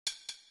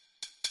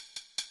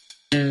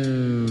Hey,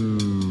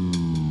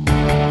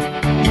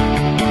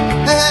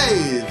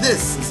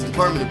 this is the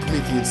Department of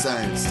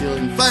Prometheanscience,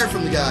 stealing fire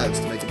from the gods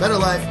to make a better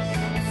life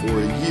for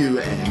you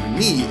and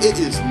me. It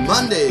is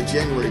Monday,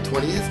 January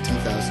 20th,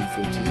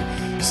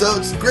 2014. So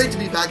it's great to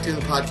be back doing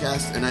the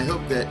podcast, and I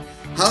hope that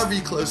however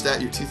you closed out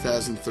your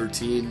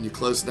 2013, you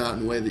closed it out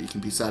in a way that you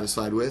can be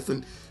satisfied with.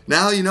 And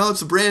now you know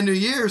it's a brand new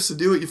year, so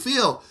do what you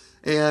feel.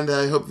 And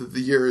I hope that the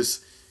year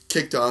is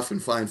kicked off in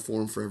fine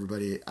form for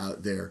everybody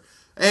out there.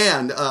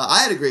 And I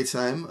had a great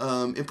time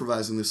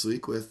improvising this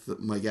week with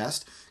my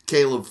guest,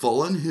 Caleb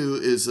Fullen, who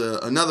is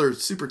another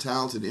super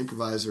talented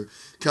improviser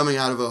coming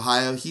out of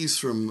Ohio. He's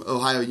from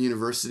Ohio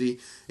University,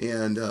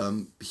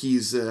 and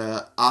he's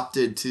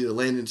opted to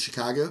land in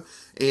Chicago.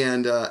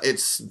 And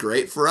it's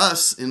great for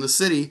us in the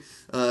city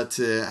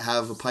to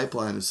have a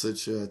pipeline of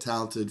such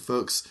talented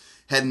folks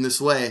heading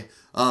this way.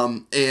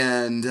 And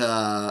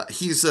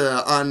he's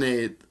on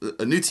a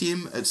new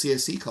team at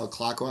CSC called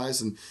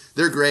Clockwise, and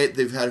they're great.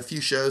 They've had a few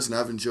shows, and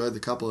I've enjoyed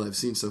the couple I've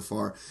seen so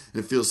far,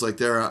 and it feels like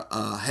they're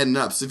heading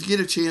up. So if you get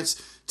a chance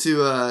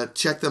to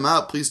check them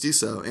out, please do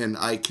so. And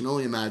I can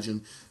only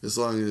imagine, as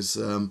long as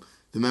the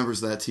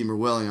members of that team are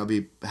willing, I'll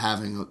be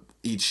having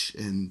each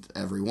and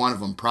every one of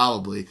them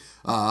probably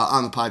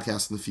on the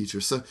podcast in the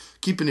future. So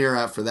keep an ear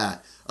out for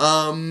that.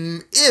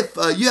 If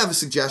you have a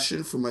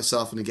suggestion for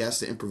myself and a guest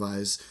to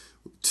improvise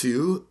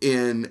to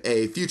in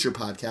a future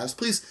podcast,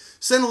 please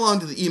send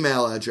along to the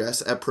email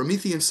address at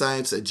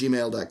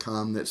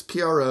prometheanscience@gmail.com. That's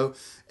PROMETHEAN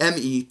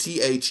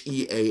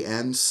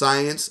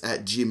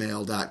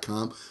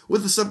science@gmail.com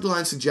with a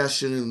subline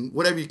suggestion and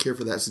whatever you care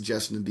for that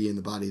suggestion to be in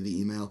the body of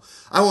the email.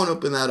 I won't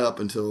open that up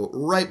until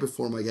right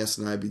before my guest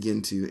and I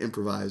begin to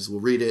improvise. We'll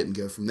read it and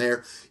go from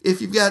there.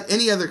 If you've got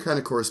any other kind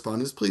of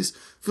correspondence, please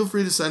feel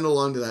free to send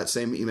along to that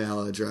same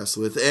email address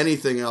with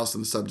anything else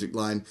in the subject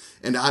line,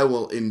 and I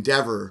will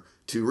endeavor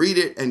to read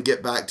it and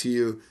get back to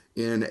you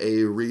in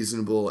a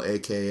reasonable,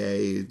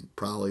 aka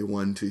probably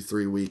 1 to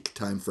 3 week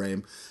time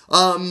frame.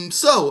 And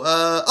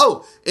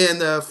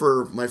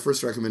for my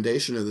first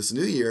recommendation of this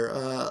new year,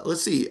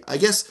 let's see. I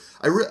guess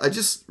I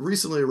just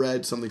recently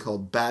read something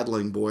called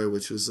Battling Boy,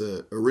 which was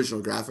an original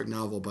graphic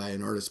novel by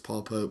an artist,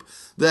 Paul Pope,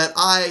 that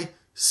I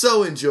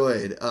so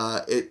enjoyed.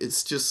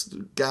 It's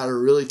just got a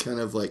really kind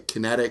of like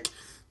kinetic,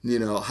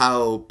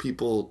 how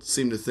people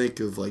seem to think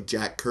of like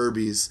Jack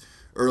Kirby's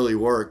early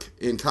work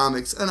in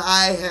comics, and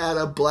I had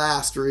a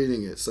blast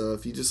reading it. So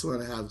if you just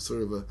want to have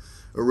sort of a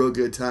real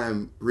good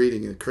time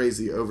reading a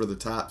crazy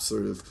over-the-top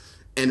sort of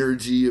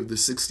energy of the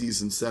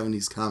 60s and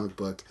 70s comic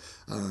book,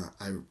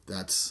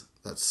 that's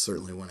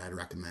certainly one I'd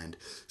recommend.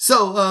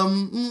 So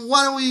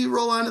why don't we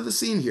roll onto the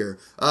scene here?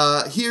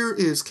 Here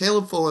is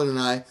Caleb Fullen and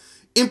I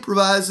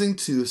improvising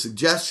to a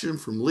suggestion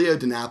from Leo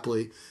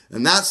DiNapoli,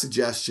 and that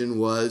suggestion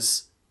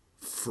was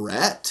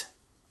fret.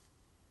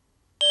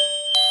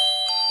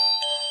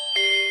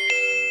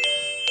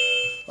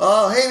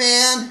 Oh, hey,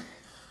 man.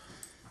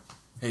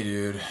 Hey,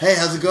 dude. Hey,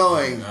 how's it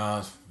going?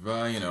 I've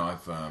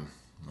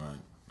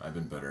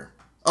been better.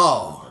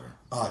 Oh,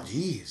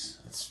 jeez.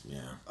 Yeah.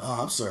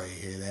 Oh, I'm sorry to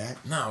hear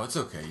that. No, it's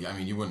okay. I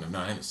mean, you wouldn't have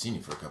known. I haven't seen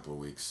you for a couple of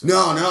weeks. So.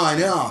 No, I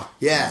know.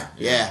 Yeah.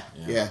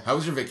 How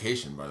was your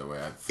vacation, by the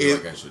way? I feel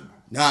like I should.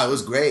 No, it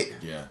was great.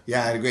 Yeah.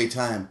 Yeah, I had a great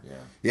time.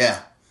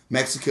 Yeah.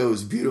 Mexico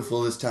was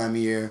beautiful this time of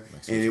year,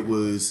 and it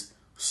was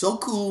so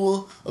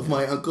cool of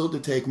my uncle to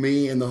take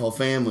me and the whole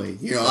family.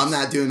 I'm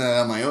not doing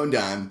that on my own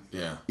dime.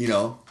 Yeah.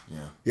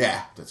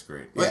 Yeah. That's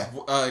great. Yeah.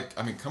 I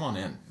mean, come on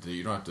in.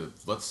 You don't have to.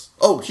 Let's.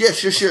 Oh, yeah,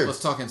 sure. Let's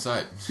talk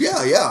inside.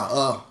 Yeah.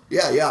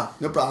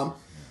 No problem.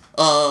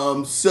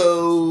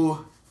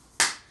 So,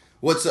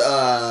 what's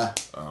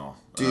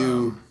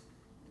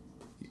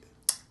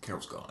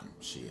Carol's gone.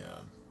 She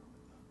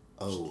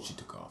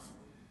took off.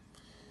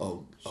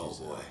 Oh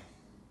boy.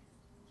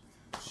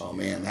 Oh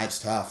man, that's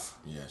tough.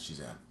 Yeah, she's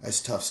out.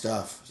 That's tough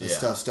stuff. That's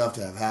tough stuff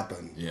to have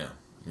happen. Yeah.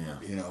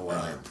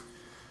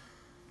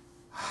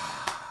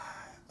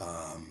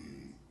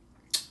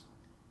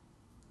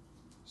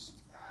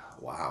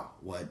 Wow.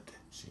 What?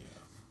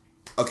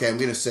 Okay, I'm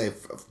gonna say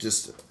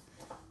just.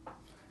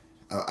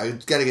 I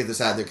got to get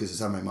this out there because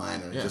it's on my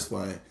mind, and I just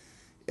want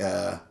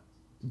to.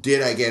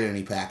 Did I get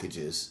any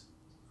packages?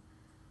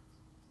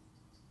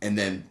 And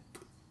then,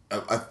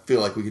 I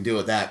feel like we can deal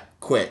with that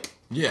quick.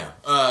 Yeah.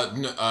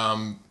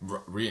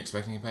 Were you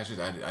expecting any packages?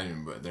 I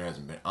didn't. But there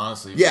hasn't been.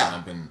 Honestly. Yeah.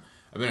 I've been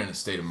in a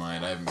state of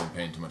mind. I haven't been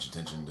paying too much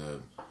attention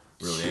to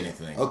really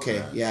anything.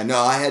 Okay. No,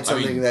 I had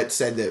something that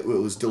said that it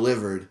was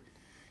delivered,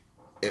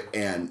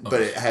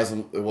 but it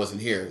hasn't. It wasn't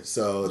here.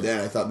 So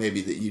then I thought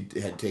maybe that you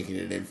had taken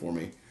it in for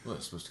me. Well,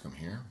 it's supposed to come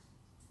here.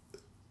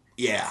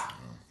 Yeah.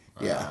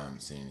 I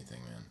haven't seen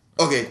anything, man.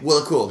 Okay,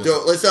 well, cool.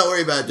 Let's not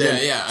worry about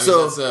that. Yeah. I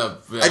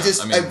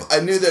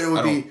knew that it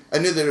would I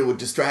knew that it would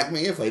distract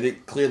me if I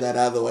didn't clear that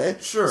out of the way.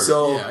 Sure.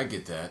 So, I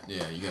get that.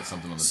 Yeah, you got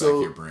something on the back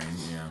of your brain.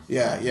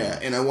 Yeah.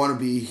 And I want to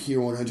be here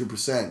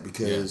 100%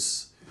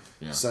 because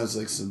it sounds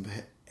like some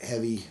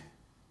heavy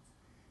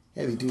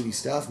duty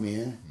stuff,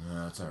 man.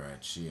 No, it's all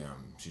right. She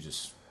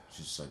just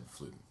decided to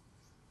flew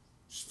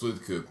the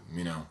coop,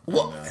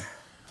 Well,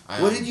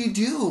 What did you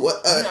do?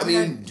 What I mean,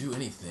 I didn't do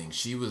anything.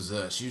 She was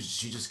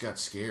she just got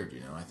scared.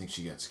 I think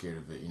she got scared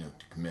of it. To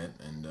commit,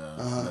 and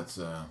that's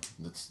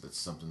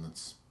something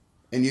that's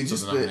and you something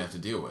just I'm gonna have to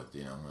deal with.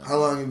 How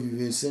long have you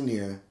been sitting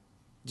here?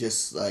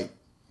 Just like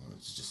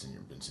it's just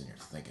been sitting here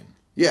thinking.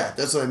 Yeah,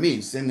 that's what I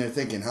mean. Sitting there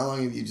thinking. How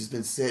long have you just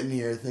been sitting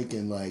here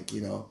thinking, like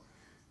beating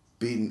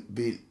on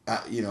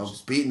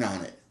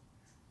it?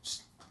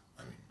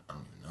 I mean, I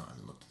don't even know. I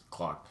haven't looked at the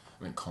clock.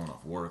 I've been calling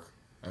off work.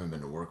 I haven't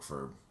been to work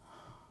for.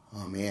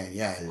 Oh man,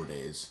 yeah. 4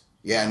 days.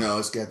 Yeah, no,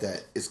 it's got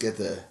that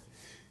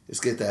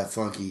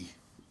funky,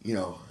 I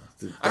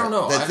don't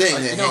know. That thing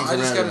that hangs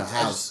around in the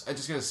house. I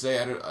just gotta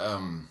say, I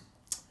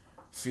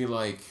feel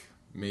like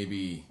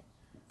maybe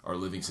our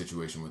living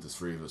situation with the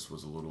three of us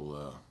was a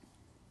little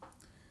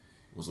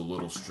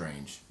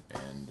strange.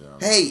 And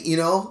hey,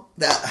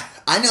 that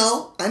I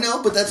know,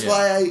 but that's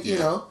why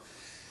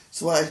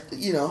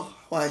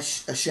why I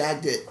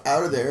shagged it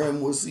out of there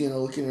and was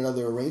looking at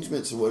other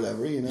arrangements or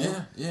whatever.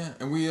 Yeah,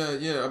 and we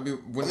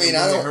when we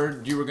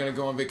heard you were gonna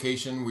go on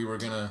vacation, we were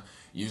gonna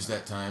use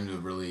that time to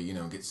really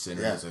get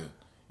centered as a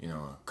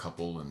a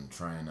couple and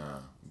try and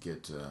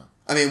get.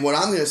 I mean, what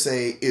I'm gonna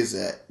say is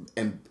that,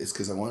 and it's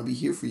because I want to be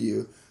here for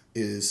you.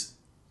 Is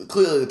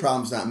clearly the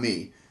problem's not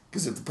me,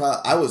 because if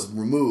I was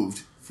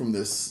removed from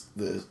the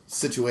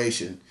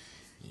situation.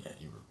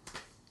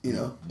 Yeah,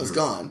 I was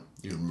gone.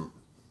 You're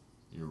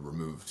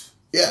removed.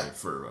 Yeah.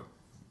 For a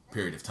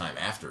period of time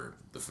after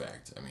the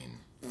fact. I mean,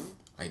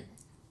 I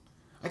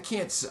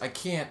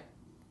can't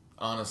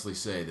honestly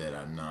say that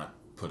I'm not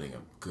putting a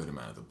good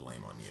amount of the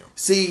blame on you.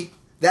 See,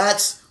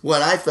 that's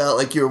what I felt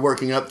like you were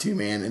working up to,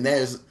 man, and that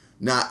is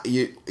not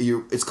you.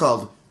 It's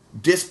called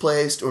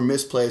displaced or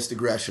misplaced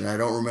aggression. I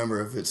don't remember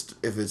if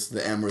it's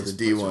the M or the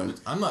D one.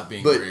 I'm not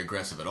being very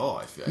aggressive at all.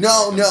 I feel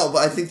no, but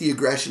I think the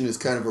aggression is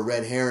kind of a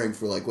red herring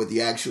for like what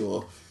the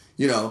actual.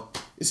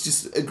 It's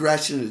just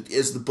aggression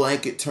is the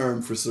blanket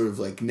term for sort of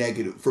like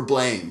negative, for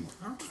blame.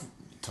 I don't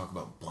talk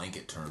about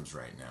blanket terms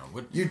right now.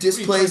 What you're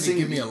displacing.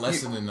 Give me a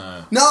lesson in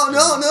No,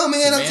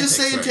 man. I'm just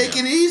saying, take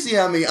it easy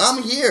on me.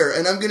 I'm here,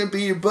 and I'm gonna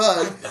be your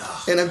bud.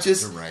 And I'm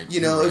just, you're right,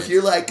 if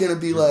you're like gonna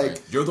be like,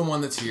 you're the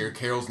one that's here.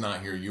 Carol's not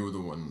here. You're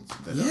the one.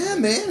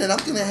 Man, and I'm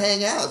gonna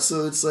hang out.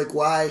 So it's like,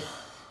 why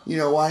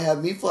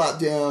have me flop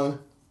down?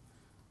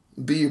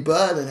 Be your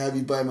bud and have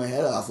you bite my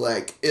head off.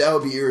 Like, that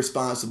would be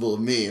irresponsible of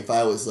me if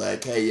I was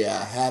like, hey,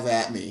 yeah, have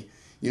at me.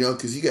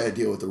 Because you got to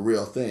deal with the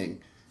real thing.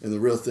 And the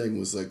real thing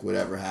was like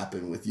whatever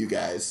happened with you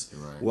guys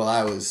while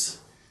I was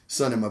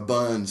sunning my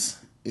buns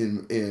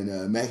in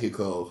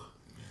Mexico.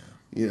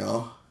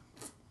 Yeah.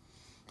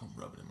 Don't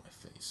rub it in my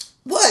face.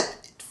 What?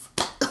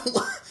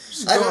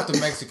 Just go out to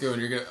Mexico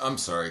and you're gonna. I'm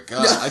sorry,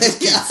 God. I just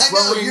keep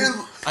throwing.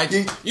 I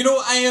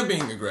am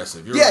being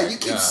aggressive. You're right. You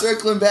keep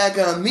circling back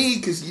on me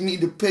because you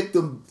need to pick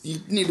the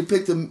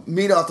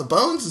meat off the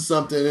bones or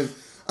something. And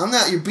I'm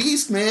not your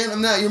beast, man.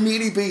 I'm not your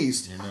meaty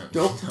beast. You're not.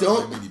 Don't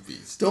my meaty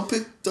beast. Don't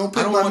pick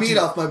my meat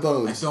off my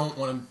bones. I don't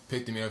want to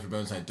pick the meat off your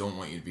bones. And I don't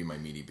want you to be my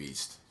meaty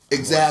beast.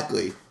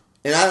 Exactly.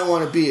 And I don't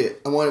want to be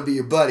it. I want to be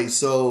your buddy.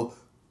 So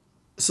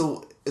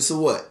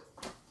what?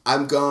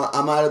 I'm gone.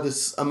 I'm out of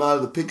this. I'm out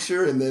of the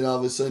picture, and then all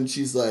of a sudden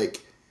she's like,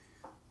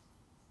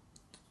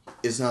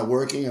 "It's not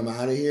working. I'm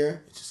out of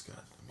here." It just got.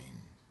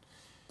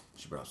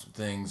 She brought up some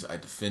things. I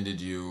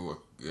defended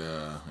you,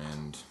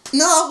 and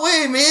no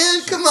way,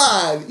 man. Come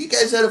on. You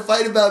guys had a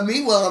fight about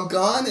me while I'm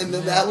gone, and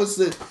then that was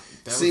the.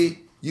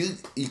 You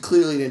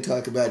clearly didn't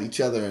talk about each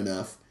other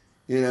enough.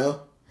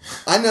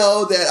 I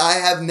know that I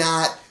have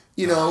not.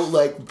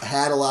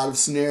 Had a lot of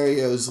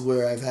scenarios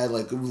where I've had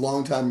like a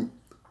long time.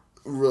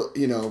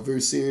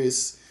 Very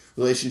serious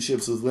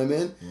relationships with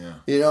women.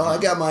 Yeah. I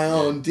got my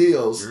own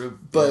deals,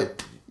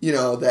 but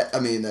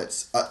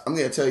that's. I'm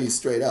gonna tell you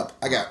straight up.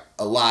 I got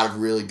a lot of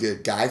really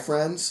good guy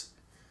friends,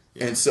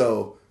 and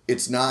so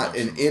it's not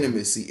an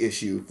intimacy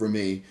issue for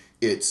me.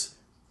 It's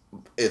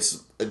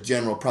a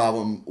general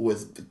problem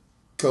with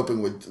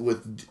coping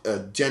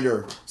with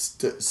gender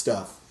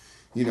stuff.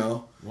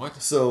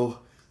 What? So.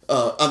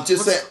 I'm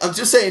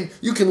just saying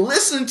you can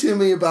listen to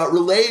me about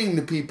relating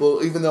to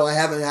people, even though I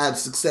haven't had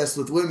success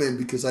with women,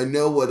 because I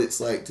know what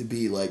it's like to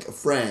be like a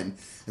friend,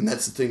 and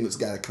that's the thing that's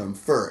got to come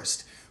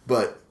first.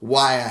 But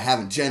why I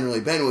haven't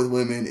generally been with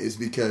women is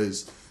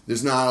because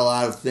there's not a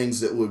lot of things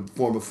that would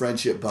form a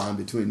friendship bond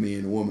between me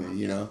and a woman,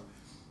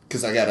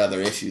 because I got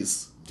other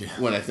issues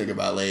when I think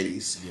about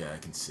ladies. Yeah, I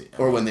can see.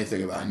 Or when they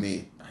think about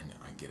me. I know,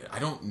 I get it.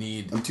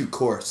 I'm too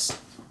coarse.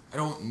 I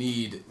don't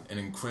need an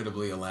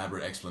incredibly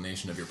elaborate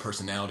explanation of your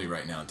personality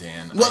right now,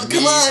 Dan. Well,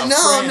 come on,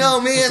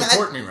 no, man.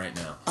 Support me right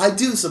now. I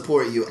do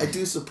support you.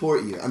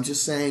 I'm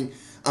just saying,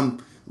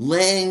 I'm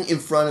laying in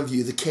front of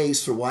you the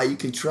case for why you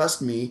can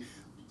trust me,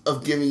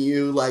 of giving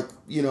you of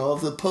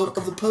the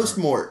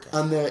postmort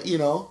on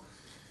the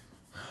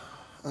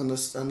on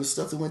the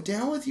stuff that went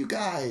down with you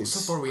guys. Well,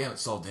 so far, we haven't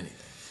solved anything.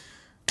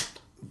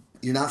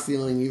 You're not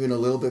feeling even a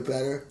little bit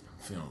better?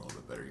 I'm feeling a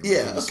little bit better.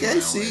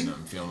 See?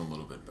 I'm feeling a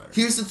little bit better.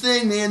 Here's the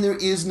thing, man. There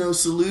is no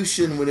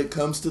solution when it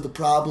comes to the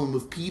problem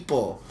of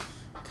people.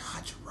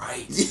 God, you're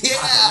right. Yeah.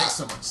 God, that makes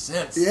so much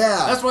sense.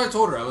 Yeah. That's what I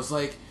told her. I was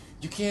like,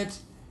 you can't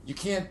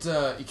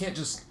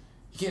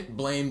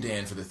blame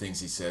Dan for the things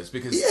he says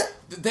because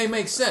they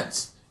make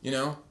sense, you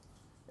know?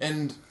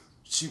 And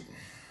she...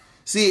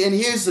 See, and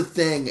here's the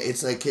thing.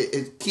 It's like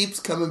it keeps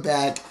coming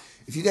back.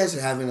 If you guys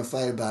are having a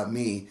fight about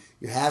me,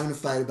 you're having a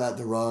fight about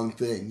the wrong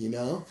thing, you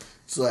know?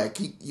 It's like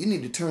you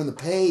need to turn the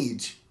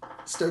page.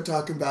 Start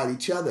talking about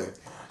each other,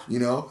 you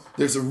know?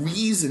 There's a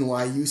reason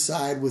why you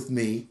side with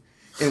me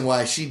and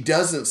why she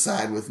doesn't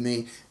side with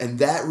me, and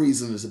that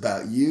reason is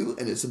about you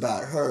and it's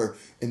about her,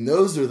 and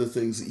those are the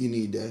things that you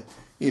need to,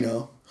 you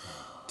know,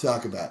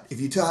 talk about. If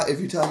you're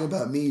talking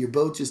about me, you're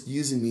both just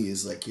using me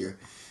as like your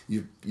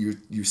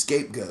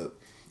scapegoat,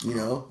 you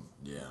know?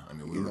 Yeah, I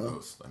mean, we were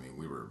both. I mean,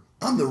 we were.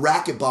 I'm the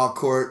racquetball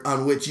court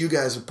on which you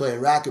guys are playing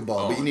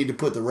racquetball, but you need to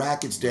put the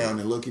rackets down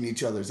and look in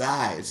each other's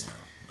eyes. Yeah.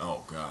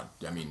 Oh God!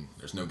 I mean,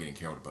 there's no getting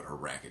Carol to put her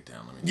racket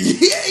down. I mean,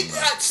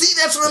 see,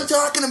 that's what I'm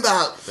talking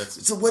about.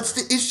 So what's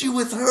the issue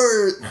with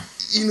her?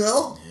 You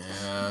know?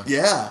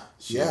 Yeah.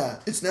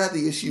 It's not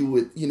the issue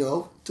with, you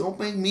know. Don't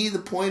make me the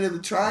point of the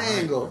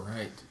triangle.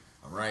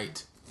 All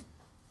right.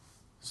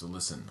 So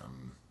listen,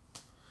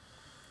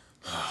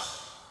 I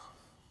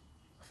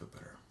feel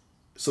better.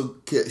 So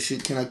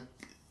can I?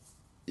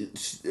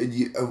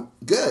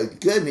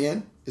 Good,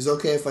 man. Is it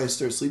okay if I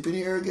start sleeping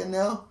here again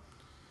now?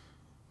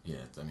 Yeah,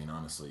 I mean,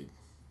 honestly,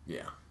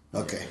 yeah.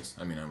 Okay.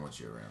 Yeah, I mean, I want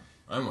you around.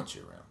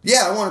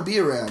 Yeah, I want to be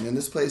around, and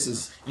this place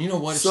is. And you know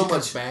what? If so she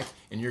comes back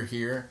and you're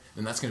here,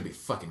 then that's going to be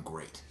fucking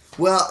great.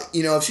 Well,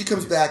 you know, if she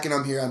comes back and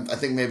I'm here, I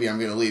think maybe I'm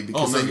going to leave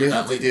because then you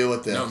have to deal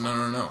with it.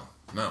 No.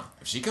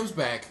 If she comes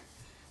back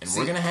and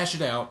we're going to hash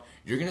it out,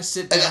 you're going to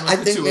sit down with I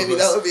the think two maybe of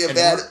us. That would be a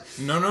bad.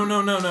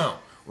 No.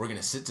 We're going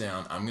to sit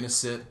down. I'm going to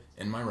sit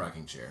in my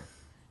rocking chair,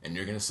 and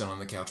you're going to sit on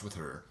the couch with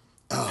her.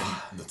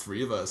 Oh. And the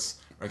three of us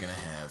we're going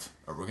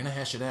to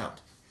hash it out.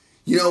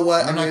 You know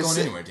what? I'm not going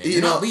anywhere, Dan.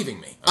 You're not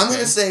leaving me. Okay? I'm going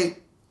to say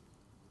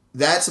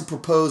that's a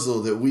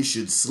proposal that we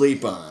should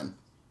sleep on.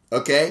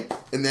 Okay?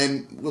 And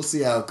then we'll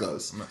see how it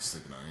goes. I'm not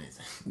sleeping on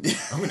anything.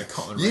 I'm going to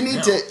call her right now.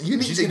 You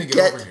need to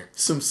get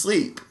some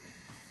sleep.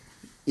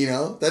 You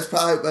know?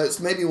 That's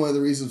maybe one of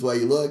the reasons why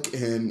you look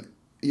and,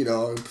 you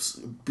know,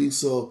 being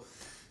so,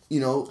 you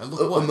know,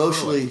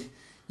 emotionally.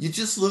 You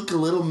just look you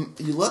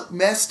look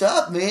messed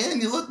up, man.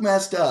 You look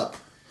messed up.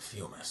 I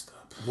feel messed up.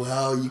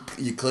 Well,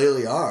 you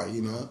clearly are,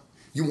 you know.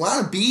 You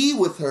want to be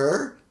with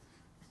her,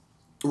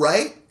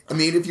 right? I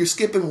mean, if you're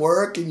skipping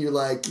work and you're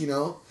like, you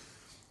know,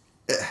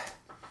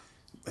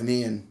 I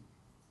mean,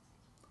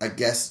 I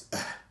guess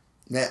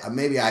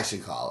maybe I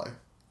should call her.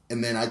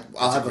 And then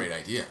I'll have a great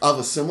idea. I'll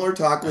have a similar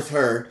talk with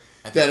her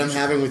that I'm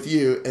having with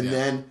you,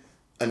 and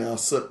I'll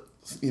slip,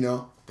 you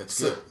know. That's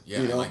good.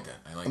 Yeah, you know, I like that.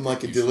 I'm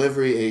like a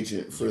delivery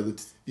agent for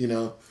the, you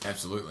know.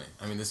 Absolutely.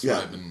 I mean, this is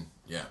what I've been.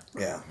 Yeah.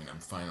 Yeah. I mean,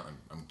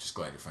 I'm just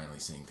glad you're finally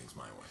seeing things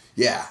my way.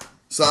 Yeah.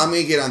 So I'm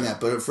gonna get on that,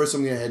 but first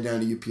I'm gonna head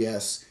down to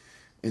UPS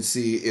and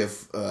see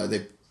if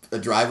a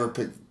driver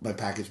picked my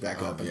package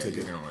back up and took it.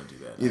 You're gonna want to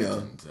do that. You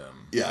know.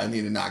 I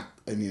need to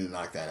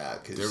knock that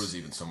out. Cause there was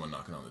even someone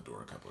knocking on the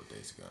door a couple of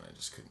days ago, and I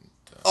just couldn't.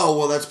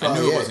 That's probably.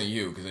 I knew it wasn't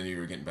you because I knew you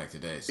were getting back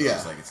today. So I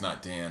was like, it's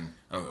not Dan.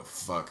 I don't go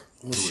fuck.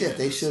 Well, shit,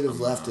 they should have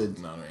left it.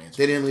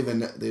 They didn't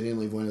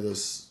leave one of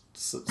those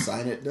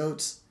sign it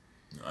notes.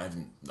 No, I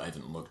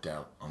haven't looked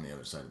out on the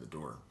other side of the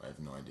door. I have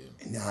no idea.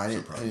 No, I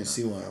didn't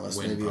see one unless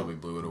wind maybe probably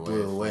blew it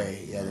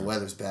away. Yeah, the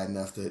weather's bad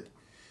enough that.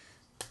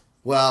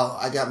 Well,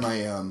 I got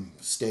my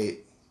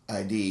state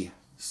ID,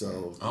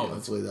 so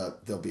hopefully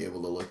they'll be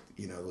able to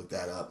look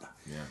that up.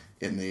 Yeah.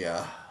 In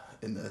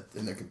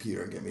their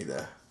computer and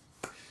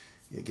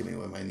give me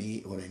what I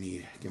need.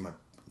 Give me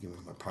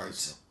my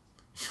parts.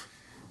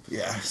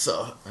 Yeah.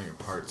 So. Oh, your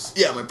parts.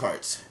 Yeah, my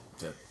parts.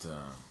 That.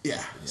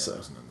 Yeah. So. That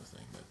was another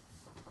thing, but.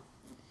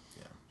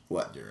 Yeah.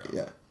 What?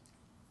 Yeah.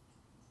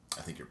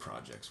 I think your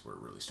projects were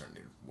really starting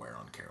to wear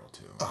on Carol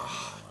too.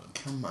 Oh,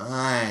 come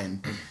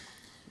on.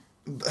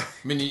 I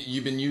mean,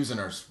 you've been using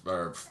our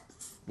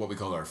what we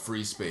call our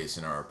free space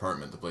in our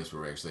apartment, the place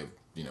where we actually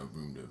have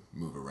room to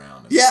move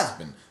around.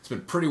 It's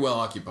been pretty well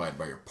occupied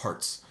by your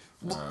parts.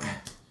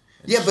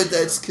 Yeah, but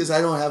that's because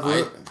I don't have.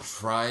 I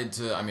tried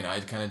to. I mean,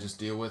 I'd kind of just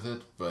deal with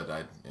it, but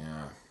that's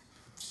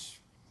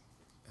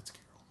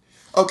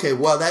Carol. Okay,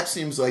 well, that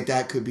seems like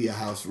that could be a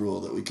house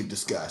rule that we could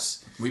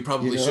discuss. We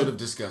probably should have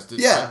discussed it.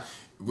 Yeah.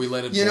 We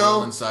let it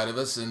boil inside of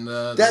us, and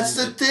that's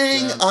the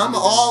thing. I'm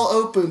all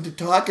open to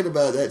talking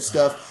about that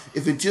stuff.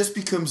 If it just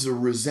becomes a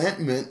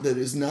resentment that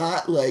is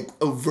not like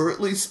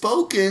overtly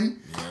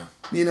spoken,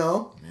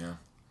 Yeah.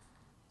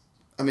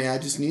 I mean, I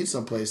just need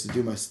someplace to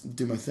do my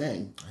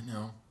thing. I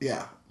know.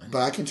 Yeah,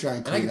 but I can try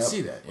and clean and I can up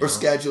see that, or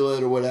schedule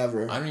it or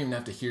whatever. I don't even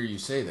have to hear you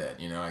say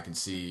that. I can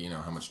see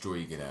how much joy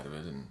you get out of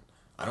it, and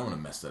I don't want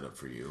to mess that up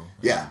for you.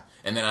 Yeah.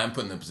 And then I'm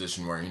put in the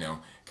position where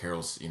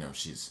Carol's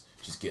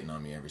she's getting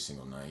on me every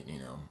single night.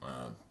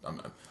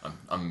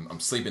 I'm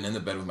sleeping in the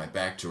bed with my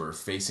back to her,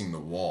 facing the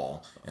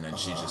wall, and then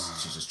she's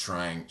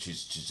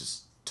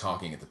just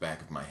talking at the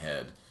back of my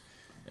head,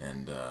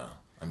 and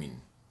I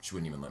mean, she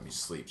wouldn't even let me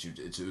sleep.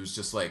 It was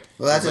just like...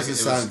 Well, that doesn't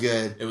sound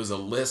good. It was a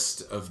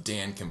list of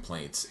Dan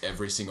complaints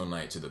every single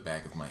night to the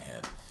back of my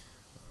head.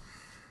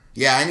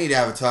 Yeah, I need to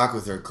have a talk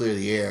with her, clear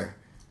the air.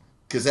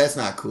 Because that's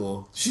not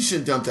cool. She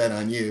shouldn't dump that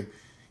on you.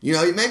 You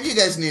know, maybe you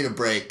guys need a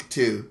break,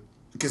 too.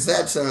 Because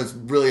that sounds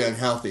really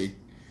unhealthy.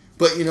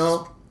 But, you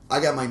know, I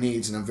got my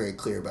needs, and I'm very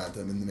clear about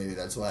them. And maybe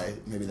that's why.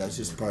 Maybe that's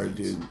just part of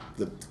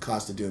the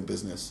cost of doing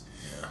business.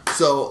 Yeah.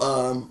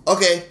 So,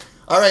 okay.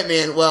 All right,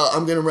 man. Well,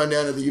 I'm going to run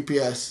down to the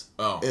UPS.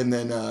 Oh. And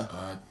then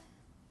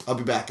I'll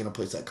be back and I'll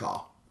place that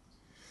call.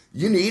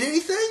 You need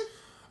anything?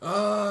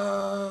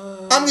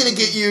 I'm going to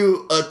get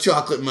you a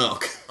chocolate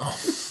milk. Oh.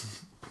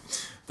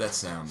 That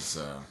sounds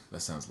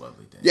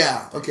lovely, Dan.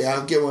 Yeah, okay,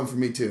 I'll get one for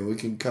me too. We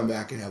can come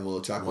back and have a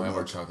little chocolate milk. We'll have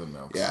our chocolate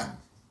milk. Yeah.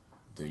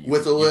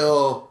 With a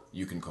little...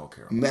 You can call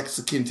Carol.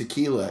 Mexican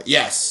tequila.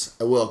 Yes,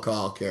 I will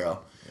call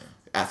Carol. Yeah.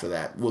 After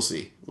that. We'll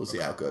see. We'll see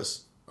how it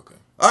goes. Okay.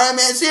 All right,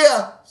 man. See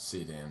ya. See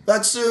you, Dan.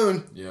 Back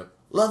soon. Yep.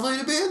 Lovely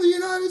to be in the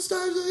United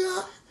States of the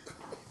United.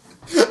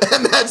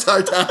 And that's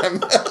our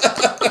time.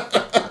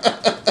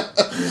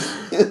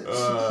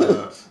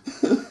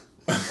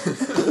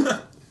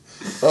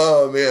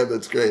 Oh man,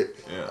 that's great.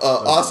 Yeah,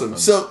 awesome.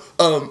 So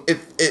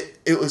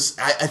it was.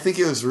 I think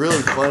it was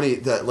really funny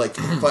that like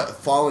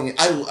following.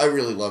 I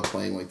really love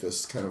playing like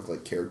this kind of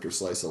like character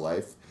slice of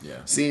life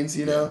scenes.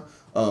 You know,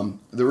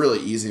 they're really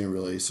easy and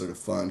really sort of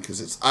fun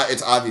because it's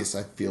obvious.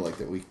 I feel like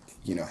that we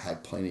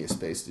had plenty of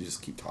space to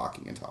just keep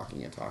talking and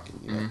talking and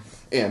talking.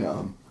 You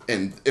know,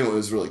 and it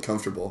was really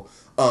comfortable.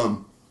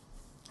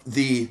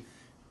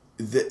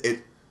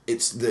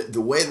 It's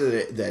the way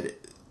that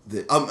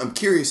I'm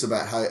curious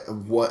about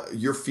what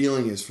your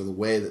feeling is for the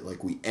way that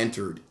like we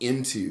entered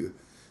into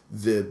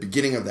the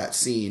beginning of that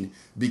scene,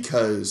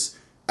 because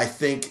I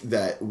think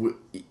that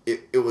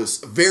it was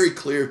very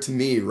clear to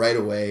me right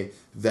away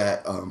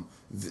that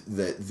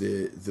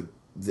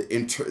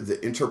the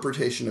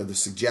interpretation of the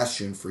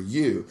suggestion for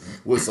you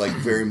was like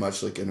very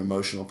much like an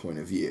emotional point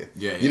of view.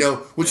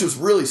 Which was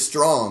really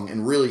strong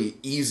and really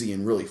easy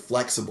and really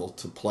flexible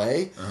to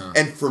play.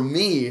 And for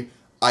me,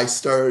 I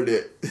started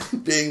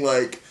it being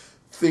like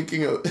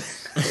thinking of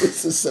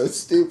this is so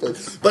stupid,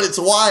 but it's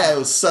why I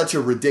was such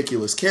a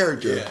ridiculous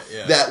character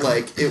that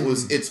like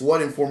it's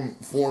what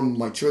informed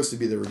my choice to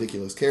be the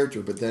ridiculous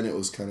character. But then it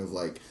was kind of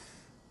like,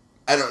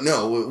 I don't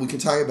know, we can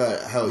talk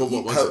about how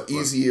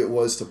easy it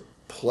was to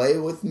play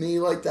with me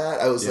like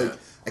that. I was like,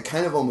 I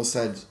kind of almost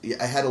had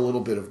a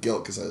little bit of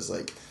guilt because I was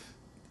like,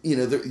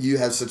 you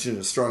have such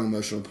a strong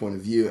emotional point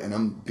of view, and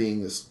I'm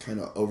being this kind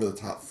of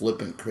over-the-top,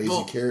 flippant,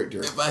 crazy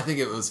character. I think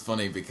it was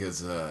funny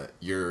because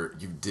you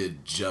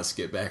did just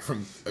get back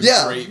from a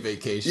great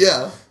vacation.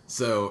 Yeah.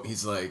 So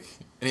he's like,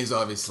 and he's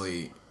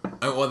obviously,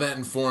 well, that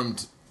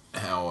informed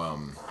how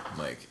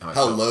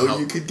low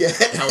you could get,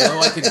 how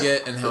low I could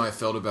get, and how I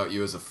felt about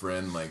you as a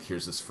friend. Like,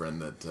 here's this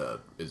friend that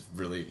is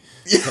really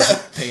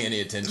doesn't pay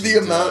any attention. The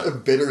amount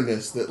of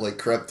bitterness that like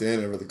crept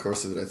in over the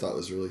course of it, I thought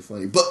was really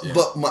funny. But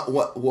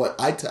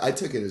I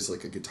took it as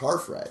like a guitar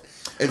fret,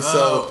 and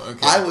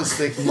I was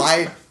thinking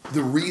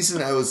the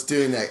reason I was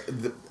doing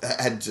that,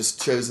 I had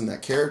just chosen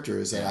that character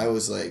is that I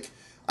was like,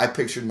 I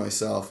pictured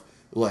myself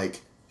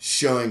like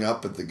showing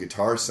up at the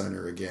Guitar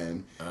Center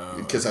again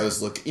because I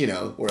was looking,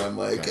 where I'm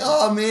like,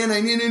 oh man,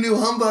 I need a new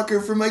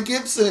humbucker for my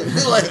Gibson.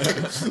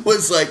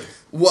 was like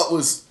what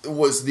was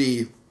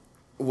the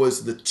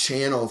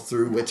channel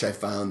through which I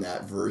found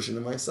that version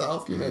of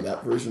myself,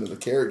 that version of the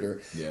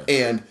character. Yeah.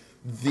 And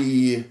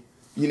it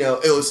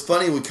was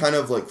funny. We kind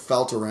of like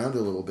felt around a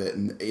little bit,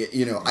 and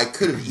I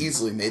could have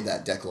easily made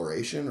that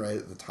declaration right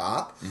at the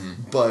top,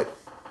 but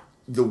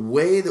the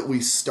way that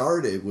we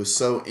started was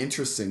so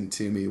interesting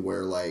to me.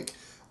 Where like,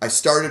 I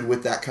started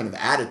with that kind of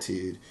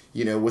attitude,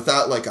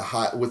 without like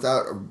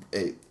without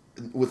a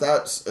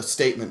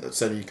statement that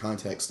set any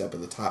context up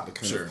at the top, but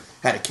kind of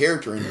had a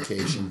character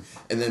indication.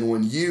 And then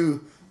when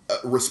you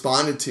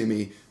responded to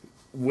me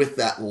with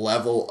that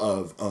level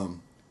of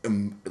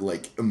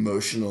like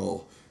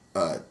emotional,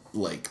 that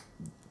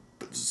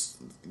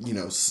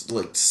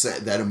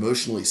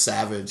emotionally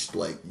savage,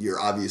 like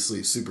you're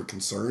obviously super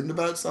concerned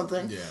about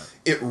something. Yeah,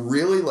 it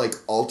really like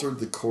altered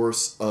the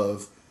course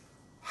of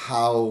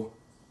how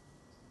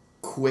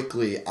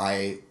quickly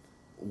I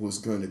was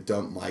going to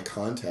dump my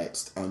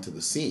context onto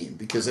the scene,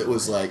 because it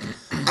was like,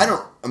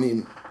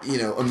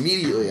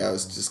 immediately I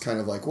was just kind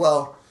of like,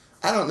 well,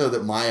 I don't know that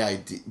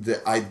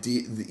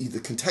the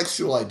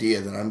contextual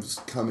idea that I'm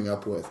just coming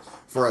up with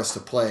for us to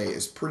play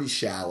is pretty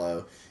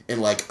shallow, and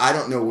like, I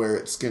don't know where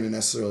it's going to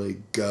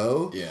necessarily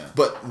go. Yeah.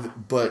 But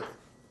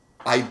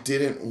I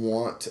didn't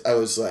want I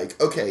was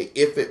like, okay,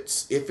 if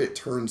it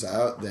turns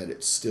out that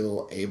it's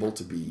still able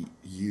to be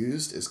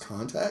used as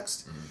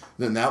context,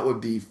 then that would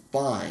be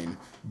fine.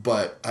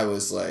 But I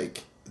was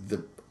like,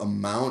 the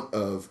amount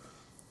of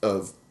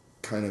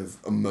kind of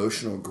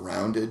emotional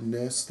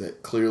groundedness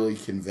that clearly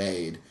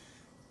conveyed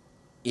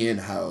in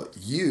how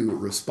you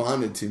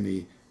responded to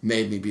me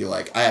made me be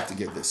like, I have to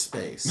give this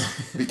space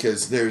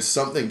because there's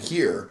something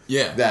here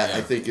that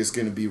I think is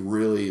going to be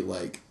really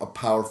like a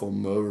powerful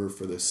motor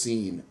for the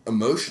scene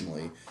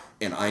emotionally,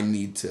 and I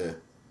need to,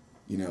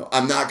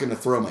 I'm not going to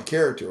throw my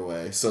character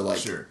away. So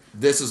like,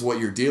 this is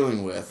what you're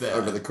dealing with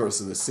over the course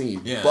of the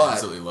scene. Yeah, but, I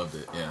absolutely loved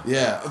it.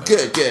 Yeah,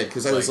 good,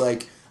 because I was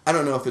like, I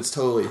don't know if it's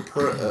totally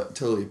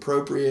totally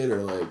appropriate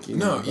or like,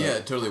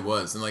 it totally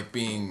was, and like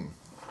being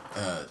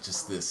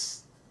just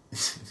this.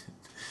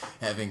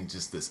 Having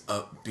just this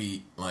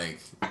upbeat, like,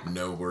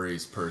 no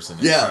worries person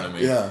in front of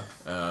me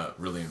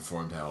really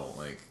informed how,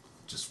 like,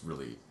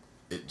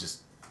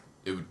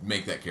 it would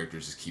make that character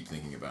just keep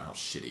thinking about how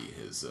shitty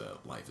his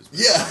life has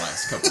been the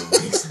last couple of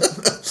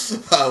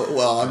weeks.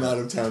 Well, I'm out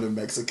of town in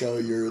Mexico.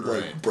 You're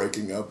like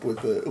breaking up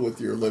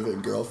with your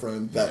live-in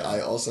girlfriend that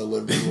I also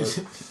lived in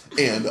with,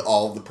 and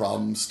all of the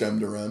problems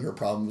stemmed around her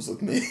problems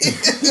with me.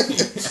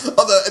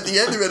 Although at the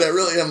end of it, I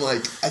really am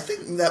like, I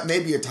think that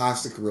may be a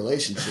toxic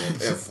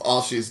relationship if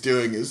all she's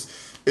doing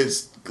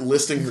is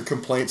listing her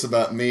complaints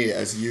about me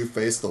as you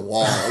face the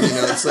wall.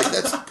 It's like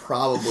that's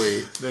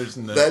probably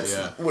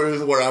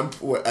where I'm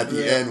at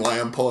the end why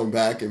I'm pulling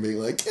back and being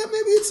like, yeah,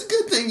 maybe it's a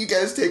good thing you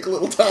guys take a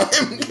little time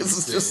because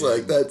it's just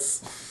like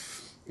that's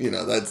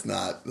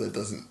not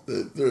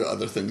there are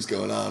other things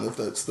going on if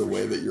that's the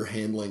way that you're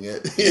handling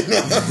it.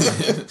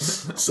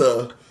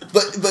 So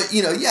but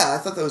I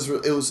thought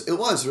that it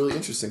was really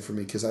interesting for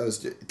me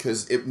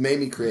because it made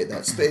me create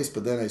that space,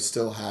 but then I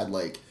still had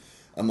like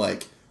I'm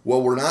like,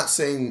 well, we're not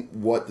saying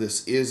what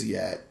this is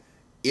yet.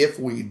 If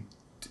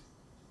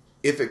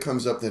it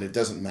comes up that it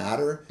doesn't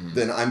matter,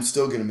 then I'm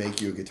still going to make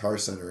you a Guitar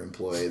Center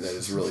employee that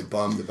is really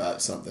bummed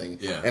about something.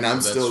 Yeah, and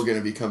I'm still going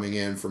to be coming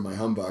in for my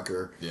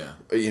humbucker. Yeah.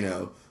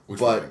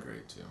 Which would have been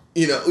great too.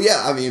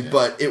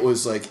 But it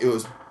was like,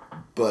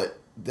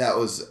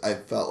 I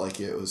felt like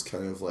it was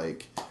kind of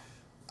like,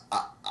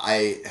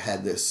 I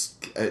had this,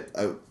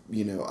 I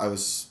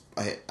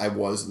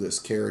was this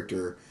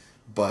character,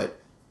 but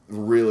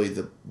really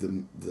the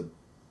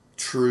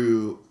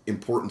true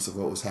importance of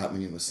what was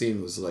happening in the scene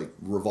was like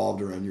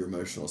revolved around your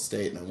emotional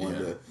state, and I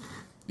wanted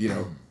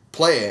to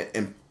play it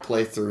and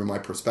play through my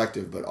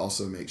perspective, but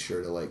also make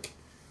sure to like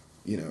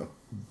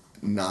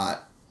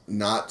not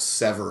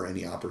sever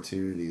any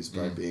opportunities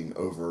by being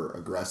over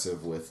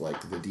aggressive with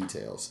like the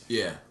details.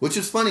 Yeah, which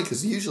is funny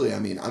because usually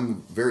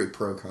I'm very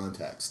pro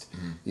context,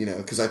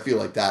 because I feel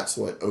like that's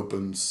what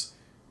opens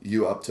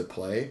you up to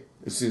play.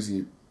 As soon as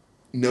you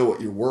know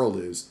what your world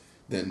is,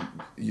 then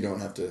you don't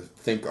have to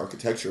think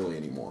architecturally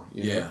anymore.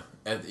 Right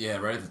at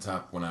the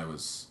top when I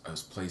was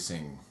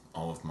placing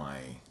all of my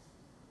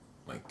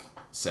like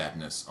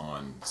sadness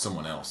on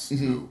someone else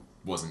who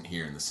wasn't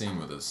here in the scene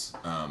with us.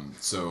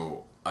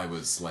 So I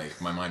was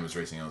like, my mind was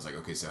racing. I was like,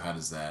 okay, so how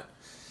does that?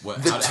 How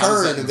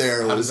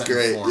does that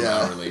great. Inform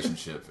our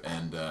relationship?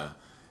 And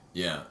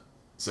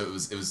so it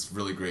was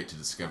really great to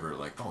discover,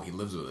 like, oh, he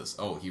lives with us.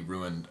 Oh, he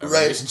ruined our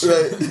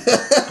relationship.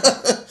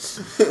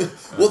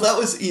 Well, that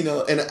was,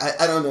 and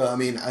I don't know.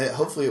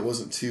 Hopefully it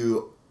wasn't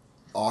too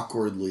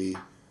awkwardly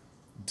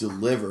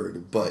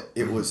delivered, but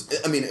it was.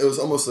 It was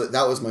almost like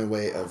that was my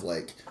way of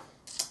like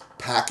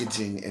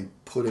packaging and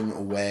putting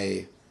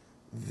away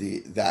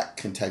that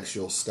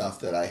contextual stuff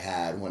that I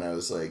had when I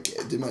was like,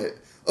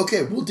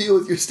 okay, we'll deal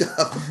with your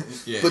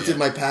stuff. Did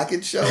my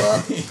package show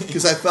up?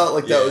 Because I felt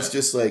like that was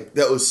just like,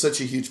 that was such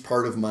a huge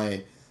part of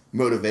my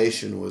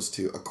motivation was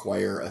to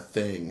acquire a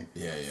thing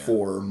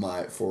for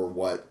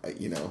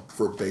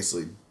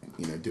basically,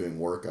 doing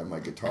work on my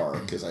guitar.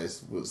 Because I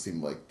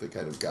seemed like the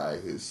kind of guy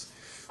whose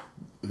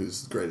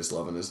greatest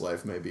love in his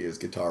life maybe is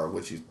guitar,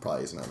 which he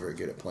probably is not very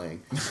good at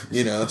playing.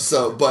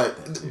 So,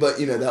 but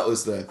that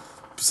was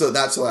so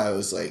that's why I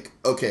was like,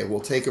 okay, we'll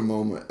take a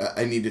moment.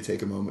 I need to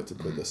take a moment to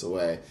put this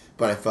away.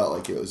 But I felt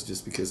like it was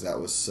just because that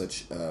was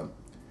such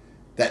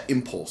that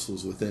impulse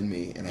was within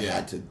me, and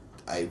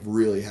I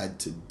really had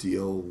to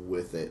deal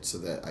with it so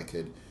that I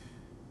could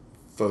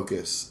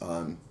focus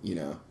on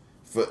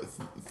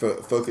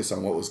focus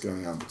on what was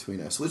going on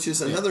between us, which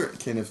is another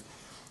kind of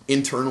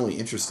internally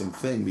interesting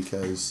thing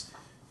because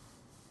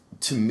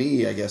to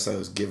me, I guess I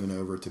was given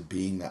over to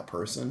being that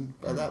person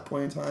by that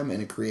point in time,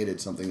 and it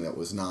created something that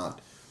was not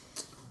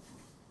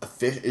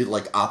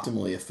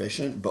optimally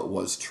efficient, but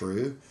was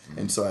true,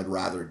 and so I'd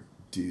rather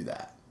do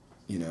that.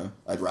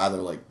 I'd rather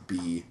like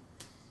be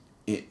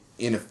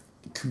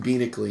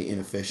comedically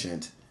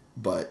inefficient,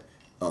 but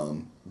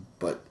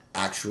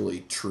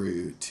actually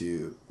true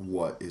to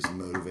what is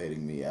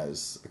motivating me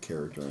as a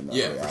character in that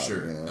reality. For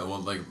sure.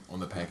 Well, like on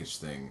the package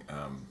thing.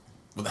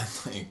 Well, that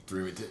thing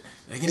threw me to... Did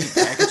I get any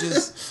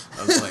packages?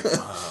 I was like,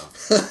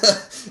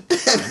 I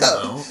don't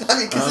know.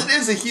 Because it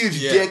is a huge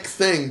dick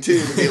thing,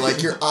 too, to be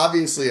like, you're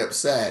obviously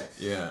upset.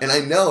 Yeah. And I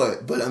know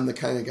it, but I'm the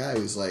kind of guy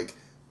who's like,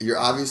 you're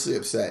obviously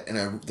upset,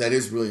 and that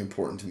is really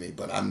important to me,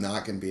 but I'm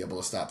not going to be able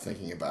to stop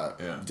thinking about,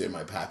 did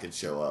my package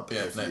show up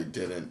if you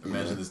didn't.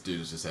 Imagine this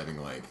dude is just having,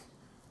 like,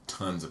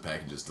 tons of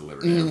packages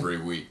delivered every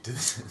week.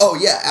 Oh,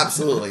 yeah,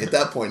 absolutely. At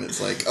that point,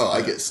 it's like,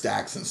 I get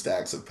stacks and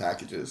stacks of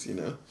packages,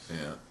 Yeah.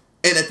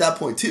 And at that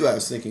point, too, I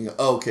was thinking,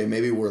 okay,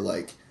 maybe we're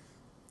like,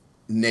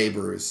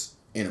 neighbors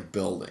in a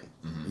building,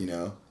 you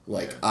know?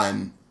 Like,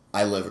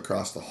 I live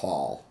across the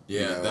hall.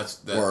 Yeah, you know? that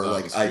or thought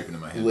like was I creeping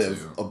in my head live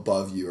too.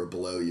 above you or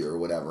below you or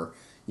whatever.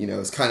 You know,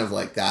 it's kind of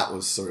like that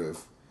was sort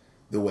of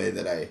the way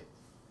that I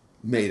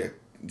made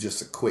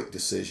just a quick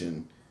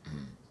decision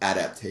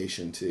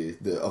adaptation to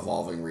the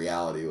evolving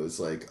reality. Was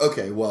like,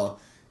 okay, well,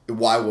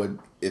 why would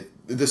if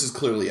this is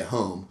clearly a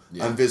home?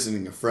 Yeah. I'm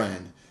visiting a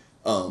friend.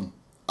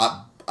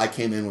 I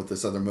came in with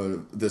this other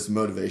this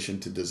motivation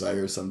to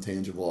desire some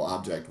tangible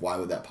object. Why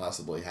would that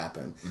possibly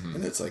happen?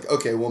 And it's like,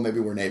 okay, well,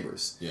 maybe we're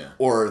neighbors. Yeah.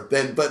 But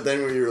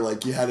then when you were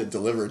like, you had it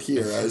delivered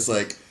here, I was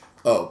like,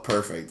 oh,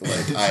 perfect.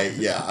 Like,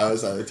 I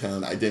was out of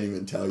town. I didn't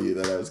even tell you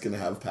that I was going to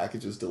have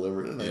packages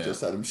delivered, and I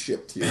just had them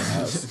shipped to your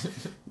house,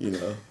 you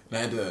know? And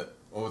I had to,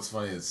 well, what's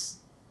funny is,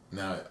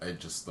 now I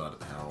just thought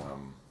of how,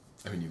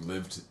 I mean, you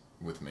lived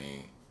with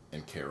me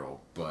and Carol,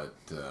 but,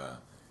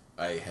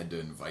 I had to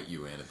invite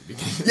you in at the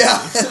beginning.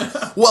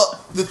 Yeah.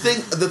 Well, the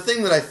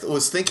thing that I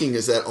was thinking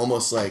is that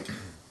almost like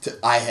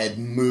I had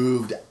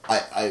moved.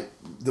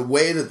 The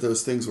way that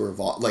those things were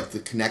like the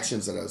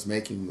connections that I was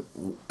making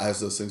as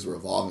those things were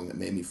evolving, that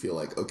made me feel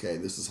like, okay,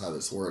 this is how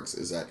this works.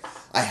 Is that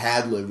I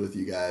had lived with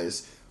you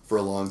guys for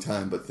a long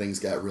time, but things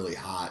got really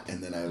hot,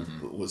 and then I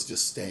was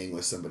just staying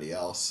with somebody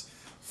else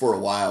for a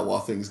while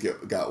things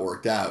got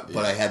worked out.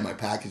 But I had my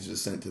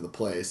packages sent to the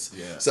place,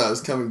 so I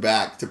was coming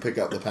back to pick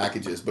up the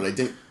packages, but I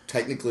didn't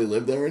technically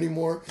live there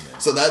anymore.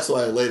 So that's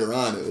why later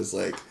on it was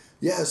like,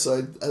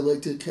 so I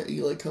like to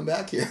come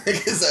back here,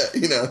 because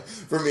you know,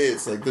 for me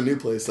it's like the new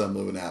place I'm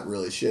living at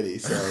really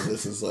shitty. So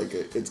this is like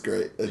it's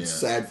great. It's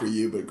sad for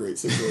you, but a great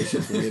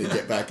situation for me to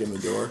get back in the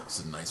door.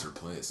 It's a nicer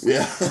place.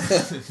 Yeah,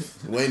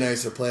 way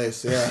nicer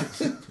place. Yeah,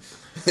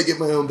 I get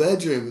my own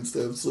bedroom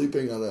instead of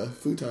sleeping on a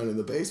futon in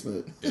the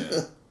basement.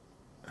 Yeah.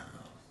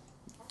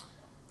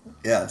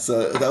 Yeah.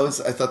 So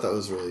I thought that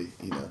was really,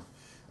 you know,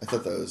 I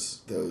thought that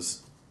was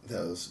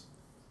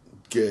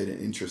good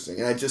and interesting,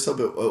 and I just hope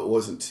it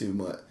wasn't too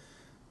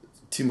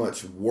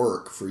much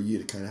work for you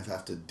to kind of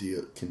have to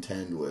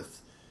contend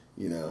with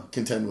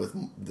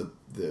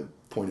the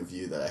point of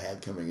view that I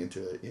had coming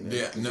into it. You know?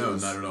 Yeah, no,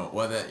 not at all.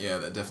 Well, that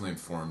definitely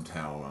informed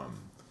how,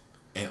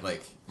 and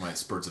like my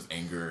spurts of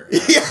anger.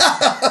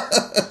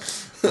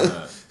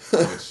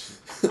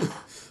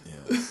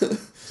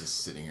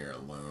 Just sitting here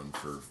alone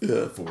for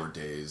 4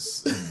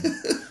 days,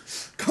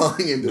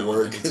 calling into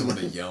work. I need someone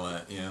to yell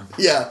at. Yeah.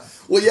 Yeah.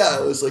 Well, yeah.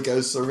 It was like I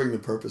was serving the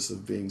purpose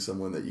of being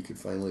someone that you could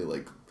finally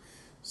like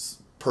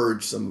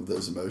purge some of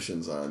those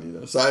emotions on, you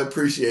know. So I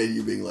appreciate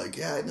you being like,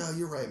 yeah, no,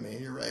 you're right,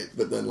 man, you're right.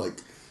 But then like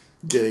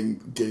getting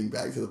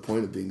back to the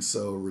point of being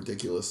so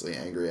ridiculously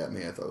angry at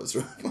me, I thought was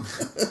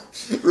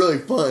really, really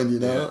fun, you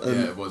know.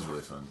 Yeah, it was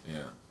really fun.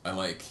 Yeah, I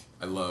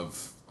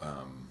love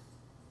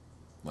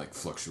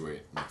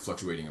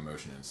fluctuating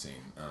emotion in a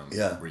scene.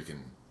 Where you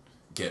can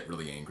get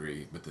really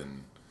angry, but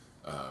then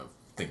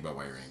think about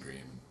why you're angry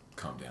and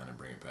calm down and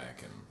bring it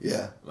back. And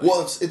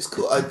well, it's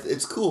cool.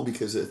 It's cool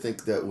because I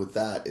think that with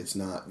that, it's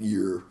not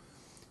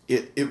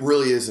it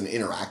really is an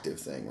interactive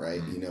thing,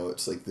 right? You know,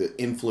 it's like the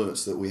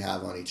influence that we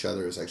have on each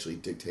other is actually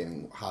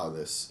dictating how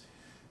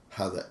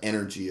the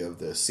energy of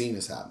the scene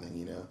is happening.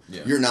 You know,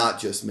 you're not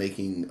just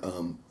making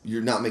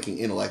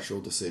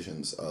intellectual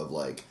decisions of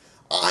like,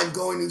 I'm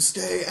going to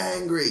stay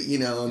angry, you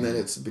know, and then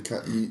it's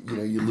because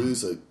you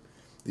lose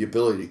the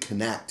ability to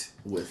connect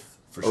with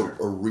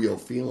a real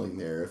feeling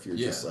there if you're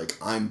just like,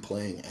 I'm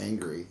playing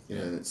angry,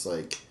 and it's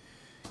like,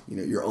 you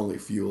know, your only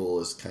fuel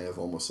is kind of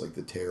almost like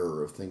the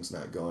terror of things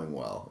not going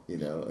well, you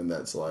know, and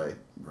that's why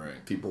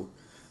people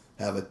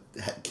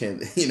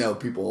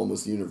people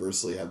almost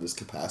universally have this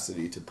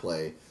capacity to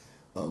play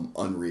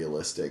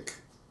unrealistic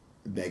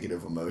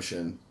negative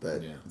emotion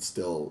that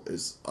still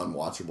is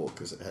unwatchable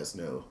because it has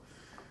no,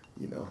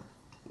 you know,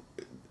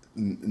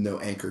 no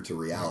anchor to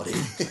reality.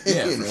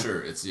 Yeah, for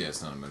sure.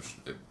 It's not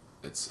emotion.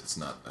 It's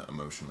not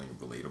emotionally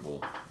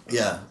relatable.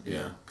 Yeah.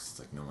 Because it's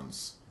like no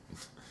one's.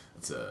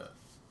 It's a.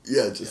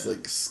 Yeah, just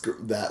like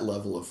that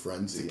level of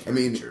frenzy. I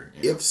mean,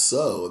 if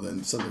so,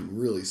 then something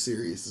really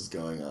serious is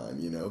going on,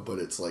 you know. But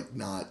it's like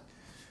not.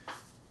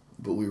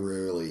 But we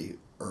rarely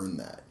earn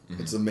that.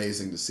 It's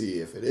amazing to see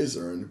if it is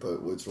earned,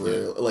 but what's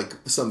rare, like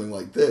something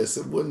like this,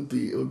 it would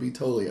be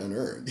totally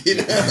unearned, you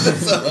know.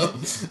 So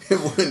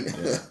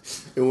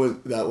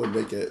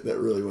that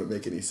really wouldn't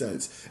make any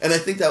sense. And I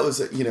think that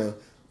was, you know,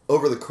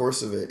 over the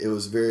course of it, it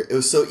was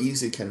so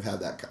easy to kind of have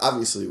that.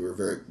 Obviously, we're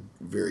very,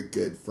 very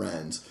good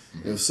friends.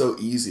 And it was so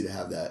easy to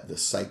have the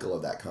cycle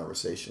of that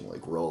conversation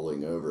like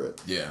rolling over it.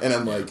 Yeah. And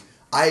I'm like,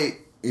 I've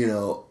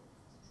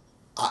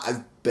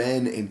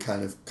been in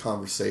kind of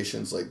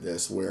conversations like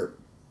this where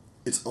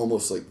it's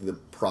almost like the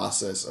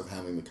process of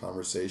having the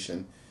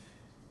conversation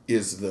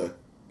is the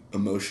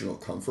emotional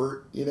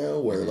comfort, you know,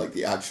 where like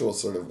the actual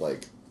sort of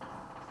like,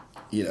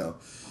 you know,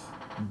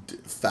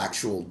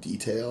 factual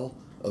detail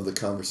of the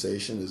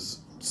conversation is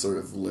sort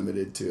of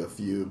limited to a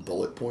few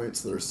bullet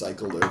points that are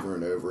cycled over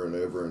and over and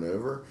over and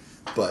over.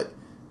 But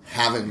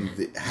having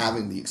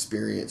the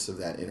experience of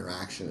that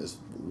interaction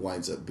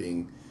winds up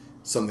being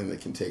something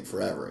that can take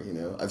forever, you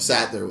know. I've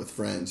sat there with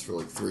friends for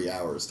like 3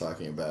 hours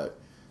talking about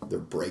their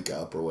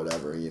breakup or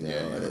whatever, you know,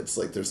 and it's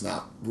like there's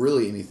not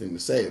really anything to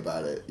say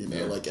about it, you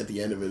know. Like at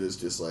the end of it is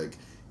just like,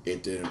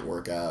 it didn't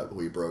work out,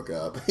 we broke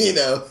up, you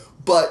know.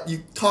 But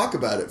you talk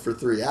about it for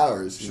 3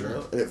 hours, you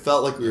know, and it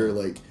felt like we were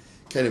like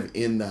kind of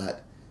in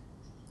that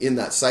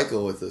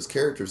cycle with those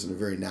characters in a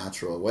very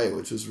natural way,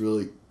 which was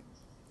really,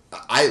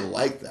 I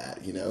like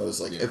that, you know. It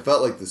was like it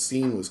felt like the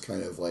scene was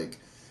kind of like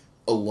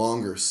a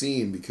longer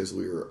scene because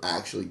we were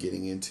actually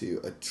getting into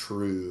a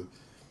true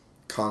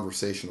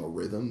conversational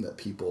rhythm that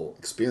people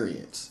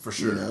experience. For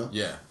sure. You know?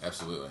 Yeah,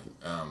 absolutely.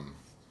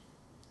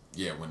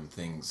 When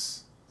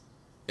things...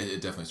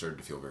 It definitely started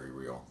to feel very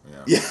real. You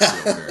know?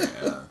 Feel very,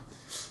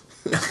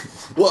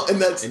 well,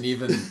 and that's... And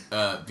even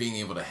being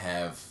able to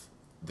have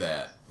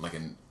that, like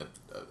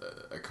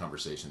a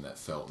conversation that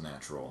felt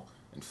natural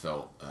and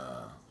felt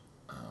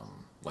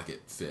like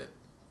it fit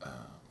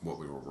what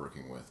we were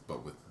working with,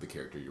 but with the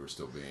character you were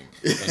still being,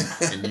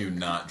 and you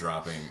not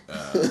dropping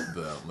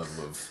the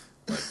level of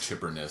like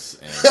chipperness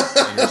and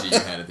energy you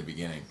had at the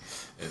beginning.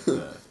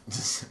 Or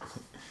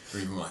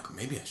even like,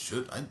 maybe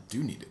I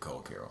do need to call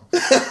Carol.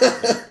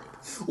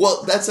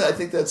 Well, I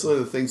think that's one of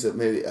the things that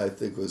maybe I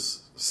think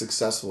was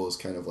successful is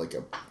kind of like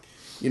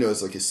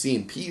it's like a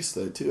scene piece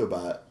though too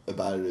about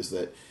it is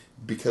that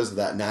because of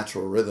that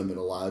natural rhythm, it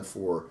allowed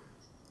for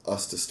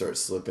us to start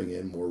slipping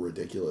in more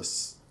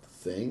ridiculous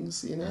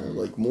things, you know,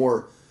 like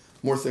more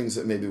things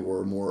that maybe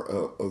were more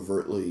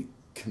overtly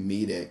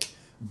comedic,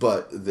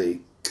 but they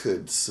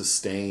could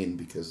sustain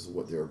because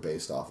what they were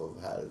based off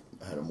of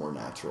had a more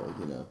natural,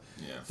 you know,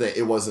 thing.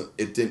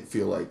 It didn't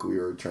feel like we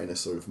were trying to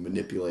sort of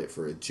manipulate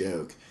for a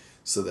joke,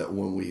 so that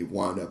when we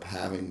wound up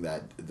having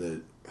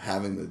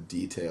having the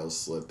details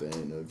slip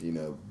in of, you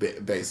know,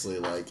 basically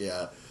like,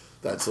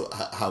 that's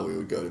how we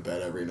would go to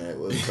bed every night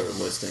with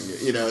her listening.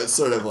 You know, it's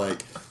sort of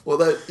like, well,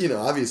 that, you know,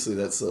 obviously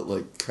that's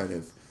like kind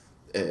of,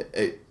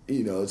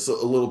 you know, it's a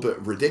little bit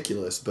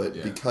ridiculous,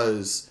 but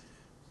because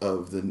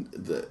of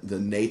the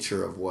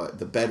nature of what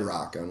the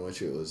bedrock on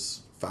which it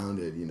was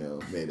founded, you know,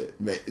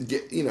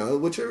 you know,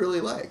 which I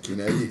really like, you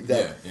know,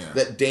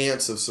 that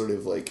dance of sort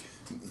of like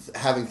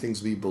having things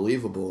be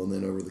believable, and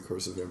then over the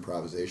course of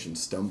improvisation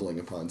stumbling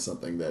upon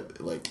something that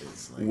like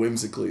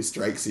whimsically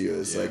strikes you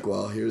as like,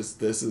 well,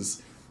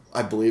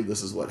 I believe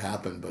this is what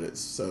happened, but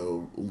it's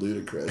so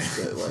ludicrous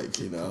that like,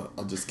 you know,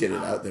 I'll just get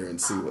it out there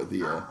and see what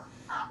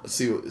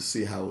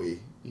see how we,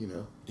 you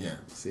know,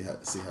 see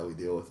how we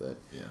deal with it,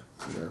 you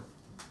know.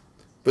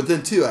 But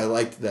then too, I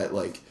liked that,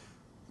 like,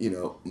 you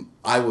know,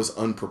 I was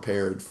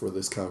unprepared for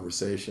this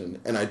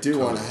conversation, and I do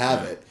want to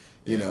have it,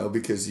 you know,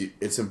 because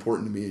it's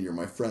important to me and you're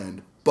my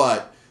friend.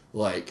 But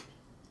like,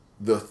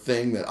 the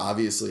thing that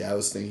obviously I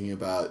was thinking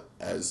about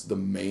as the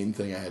main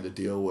thing I had to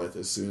deal with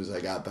as soon as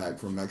I got back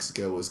from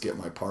Mexico was get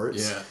my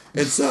parts. Yeah.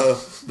 And so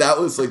that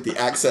was like the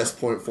access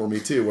point for me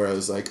too, where I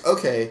was like,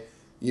 okay,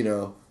 you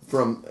know,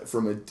 from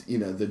a, you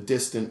know, the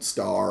distant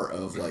star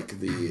of like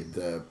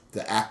the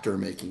actor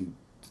making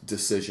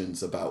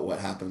decisions about what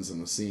happens in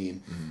the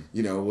scene,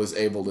 you know, was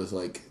able to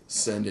like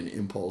send an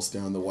impulse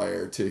down the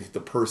wire to the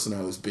person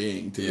I was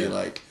being to be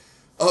like,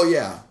 oh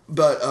yeah,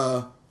 but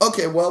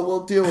okay, well,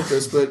 we'll deal with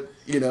this, but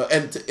you know,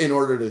 and in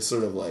order to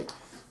sort of like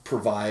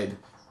provide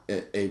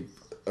a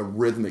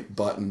rhythmic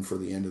button for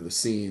the end of the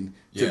scene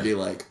to be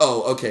like,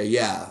 oh, okay,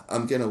 yeah,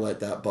 I'm gonna let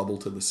that bubble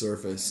to the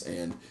surface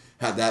and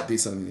have that be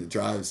something that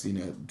drives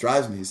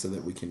me, so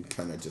that we can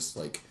kind of just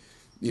like,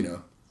 you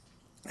know,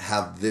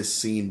 have this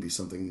scene be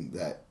something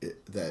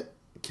that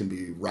can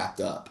be wrapped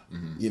up,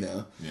 you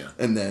know,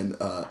 and then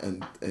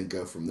and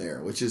go from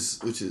there, which is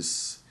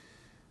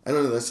I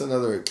don't know, that's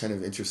another kind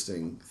of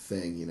interesting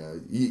thing, you know.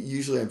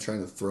 Usually I'm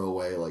trying to throw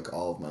away like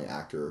all of my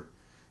actor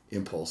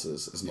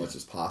impulses as much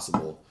as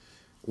possible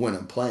when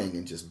I'm playing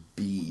and just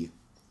be,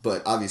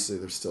 but obviously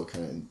they're still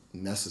kind of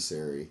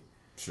necessary.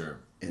 Sure.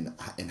 And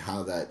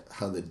how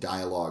the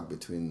dialogue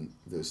between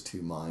those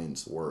two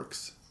minds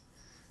works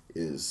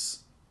is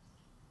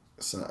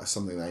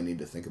something that I need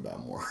to think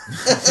about more.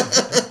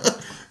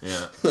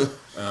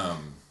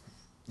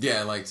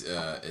 I liked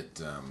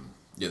it.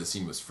 The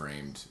scene was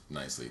framed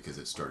nicely because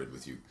it started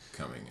with you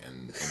coming and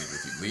ended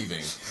with you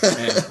leaving,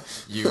 and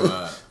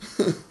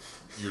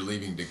you're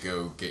leaving to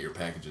go get your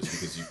packages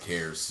because you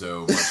care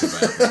so much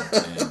about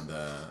them,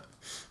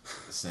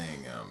 and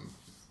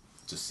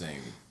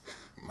saying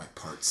my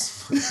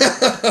parts,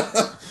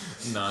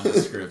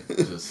 nondescript,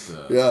 just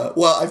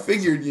well, I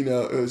figured, you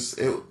know,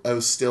 I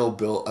was still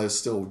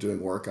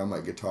doing work on my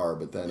guitar,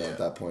 but then at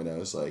that point I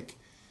was like,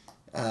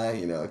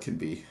 you know, it can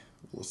be,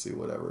 we'll see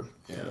whatever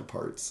kind of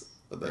parts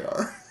that they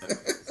are.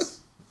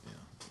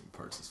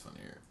 Parts is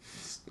funnier.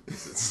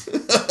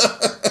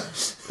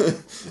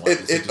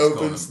 it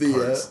opens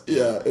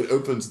it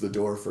opens the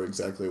door for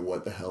exactly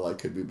what the hell I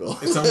could be building.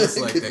 It's almost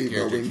like that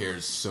character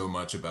cares so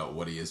much about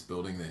what he is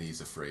building that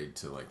he's afraid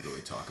to like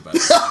really talk about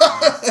it.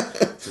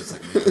 So it's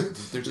like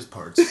they're just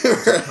parts.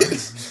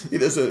 Right. He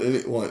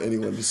doesn't want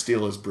anyone to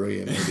steal his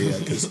brilliant idea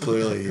because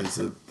clearly he's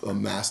a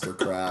master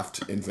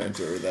craft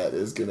inventor that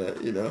is gonna,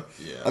 Yeah.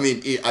 I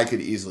mean, I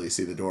could easily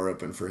see the door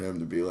open for him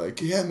to be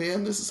like, "Yeah,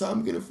 man, this is how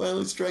I'm gonna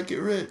finally strike it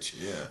rich."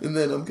 Yeah. And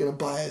then I'm gonna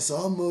buy us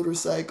all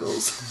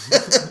motorcycles.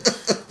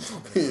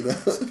 Yeah.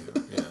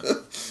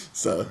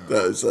 So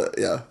that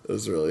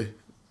was really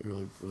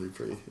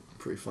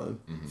pretty fun,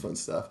 fun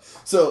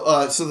stuff. So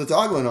the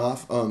dog went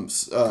off.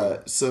 Was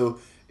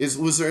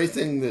there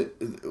anything that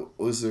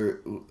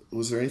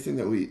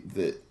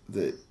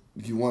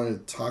you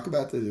wanted to talk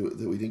about that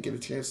we didn't get a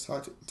chance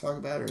to talk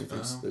about, or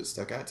anything that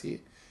stuck out to you?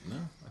 No,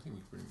 I think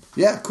we pretty.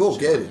 Yeah, cool,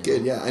 good.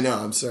 Yeah, I know.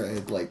 I'm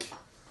sorry.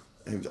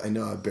 I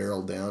know I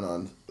barreled down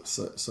on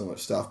so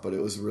much stuff, but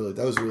that was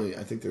really.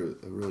 I think there was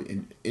a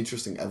really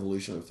interesting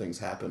evolution of things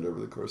happened over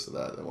the course of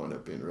that wound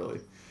up being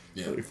really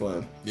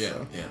fun. Yeah,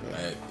 so, yeah,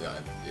 it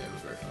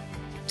was very fun.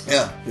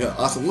 Yeah,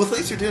 awesome. Well,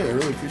 thanks for doing it. I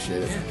really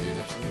appreciate it. Yeah, dude,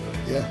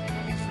 absolutely.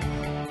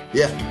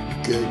 Yeah,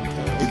 good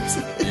times.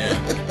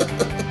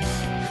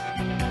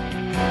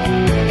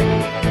 Yeah.